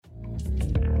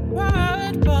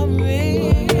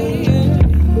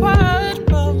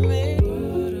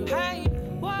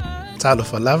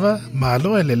Talofa lava,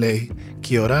 mahaloa lelei,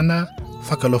 ki orana,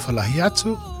 whakalofa lahi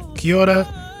atu, ki ora,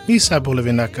 nisa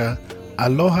bolavinaka,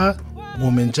 aloha,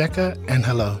 woman jacka, and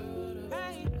hello.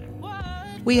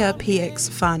 We are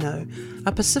PX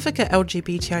a Pacifica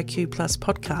LGBTIQ+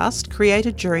 podcast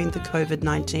created during the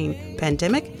COVID-19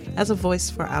 pandemic as a voice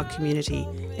for our community,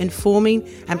 informing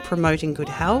and promoting good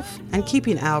health and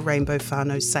keeping our rainbow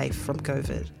whānau safe from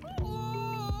COVID.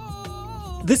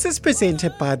 This is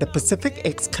presented by the Pacific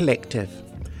X Collective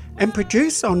and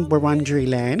produced on Wurundjeri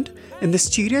land in the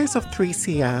studios of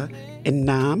 3CR in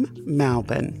Naarm,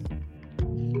 Melbourne.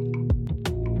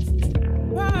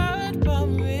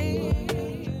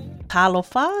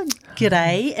 Talofa,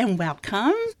 g'day and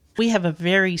welcome. We have a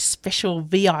very special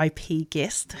VIP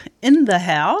guest in the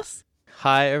house.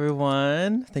 Hi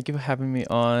everyone, thank you for having me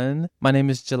on. My name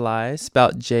is JULAI,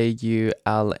 spelled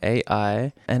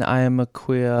J-U-L-A-I, and I am a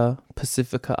queer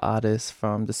Pacifica artist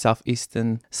from the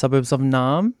southeastern suburbs of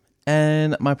Naarm,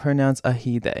 and my pronouns are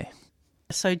he, they.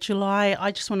 So JULAI,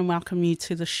 I just want to welcome you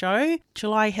to the show.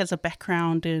 JULAI has a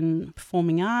background in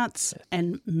performing arts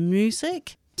and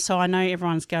music, so I know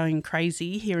everyone's going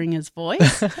crazy hearing his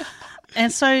voice.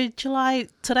 And so, JULAI,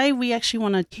 today we actually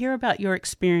want to hear about your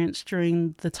experience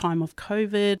during the time of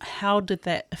COVID. How did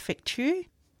that affect you?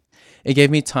 It gave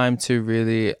me time to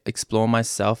really explore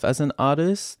myself as an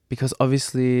artist because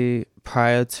obviously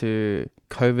prior to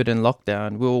COVID and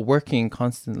lockdown, we were working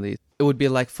constantly. It would be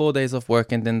like 4 days of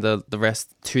work and then the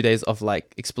rest 2 days of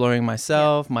like exploring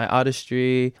myself, my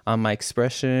artistry, my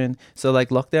expression. So like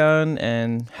lockdown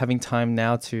and having time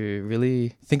now to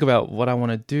really think about what I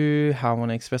want to do, how I want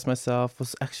to express myself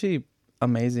was actually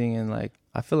amazing and like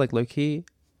I feel like low-key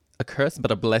a curse but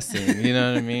a blessing, you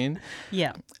know what I mean?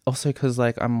 Yeah. Also because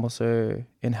like I'm also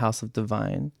in House of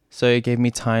Devine. So it gave me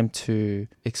time to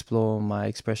explore my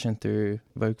expression through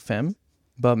Vogue Femme.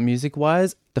 But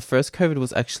music-wise, the first COVID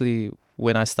was actually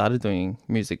when I started doing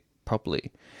music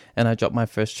properly. And I dropped my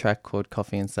first track called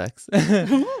Coffee and Sex.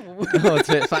 Oh, it's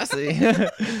a bit fussy.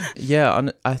 Yeah,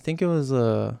 I think there was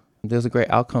a great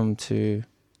outcome to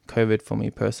COVID for me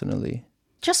personally.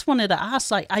 Just wanted to ask,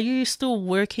 like, are you still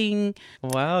working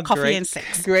Coffee and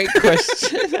Sex? Great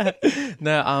question.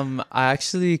 No, I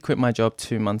actually quit my job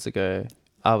 2 months ago.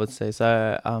 I would say.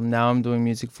 So now I'm doing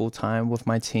music full time with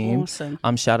my team. Awesome.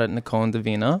 Shout out Nicole and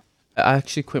Davina. I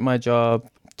actually quit my job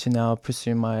to now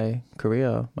pursue my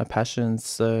career, my passions.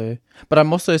 So, but I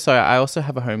also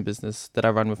have a home business that I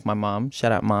run with my mom.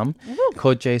 Shout out mom.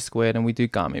 Called J2, and we do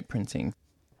garment printing.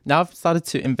 Now I've started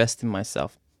to invest in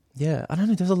myself. Yeah, I don't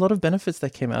know. There's a lot of benefits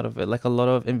that came out of it. Like a lot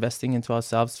of investing into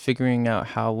ourselves, figuring out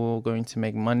how we're going to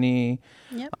make money.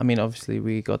 Yep. I mean, obviously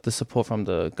we got the support from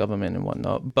the government and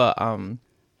whatnot, but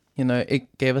you know, it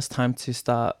gave us time to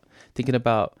start thinking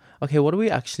about, okay, what are we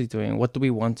actually doing? What do we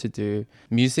want to do?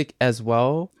 Music as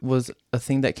well was a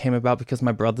thing that came about because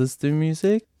my brothers do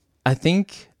music. I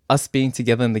think us being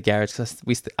together in the garage,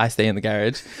 because I stay in the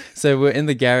garage. So we're in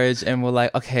the garage and we're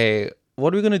like, okay,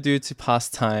 what are we going to do to pass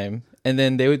time? And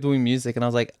then they were doing music and I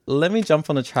was like, let me jump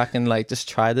on the track and like just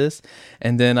try this.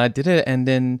 And then I did it. And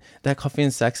then that Coffee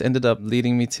and Sex ended up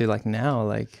leading me to like now,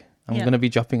 like, I'm going to be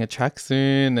dropping a track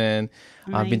soon and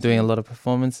Amazing. I've been doing a lot of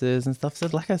performances and stuff. So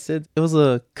like I said, it was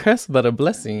a curse but a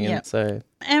blessing. Yep.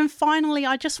 And finally,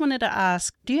 I just wanted to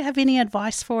ask, do you have any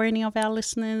advice for any of our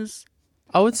listeners?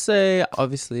 I would say,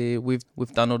 obviously, we've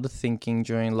done all the thinking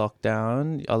during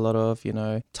lockdown, a lot of, you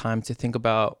know, time to think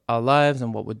about our lives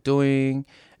and what we're doing.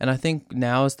 And I think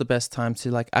now is the best time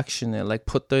to like action it, like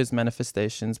put those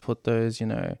manifestations, put those, you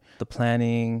know, the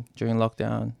planning during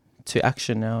lockdown to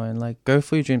action now and like go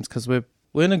for your dreams because we're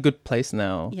in a good place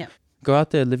now. Yeah. Go out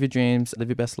there, live your dreams, live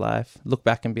your best life, look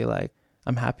back and be like,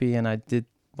 I'm happy and I did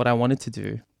what I wanted to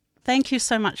do. Thank you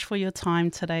so much for your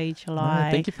time today, JULAI.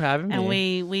 Thank you for having me. And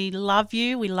we love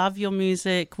you. We love your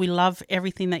music. We love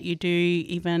everything that you do,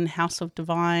 even House of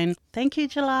Devine. Thank you,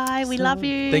 JULAI. We love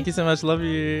you. Thank you so much. Love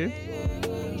you.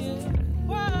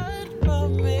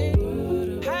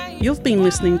 You've been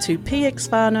listening to PX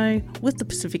Whānau with the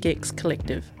Pacific X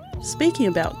Collective, speaking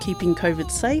about keeping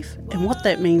COVID safe and what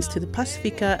that means to the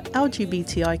Pacifica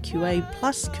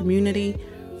LGBTIQA+ community.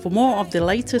 For more of the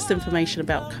latest information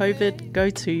about COVID,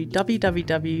 go to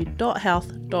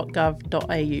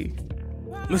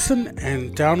www.health.gov.au. Listen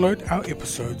and download our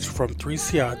episodes from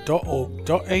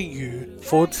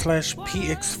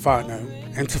 3cr.org.au/PX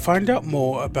Whānau. And to find out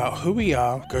more about who we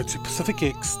are, go to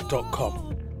pacificx.com.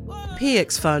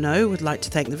 PX Whānau would like to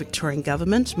thank the Victorian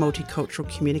Government Multicultural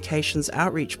Communications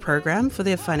Outreach Program for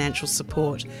their financial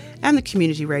support and the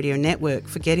Community Radio Network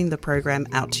for getting the program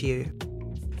out to you.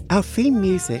 Our theme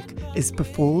music is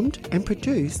performed and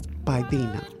produced by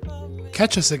Bina.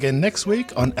 Catch us again next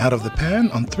week on Out of the Pan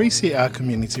on 3CR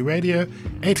Community Radio,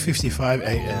 8:55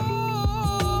 a.m.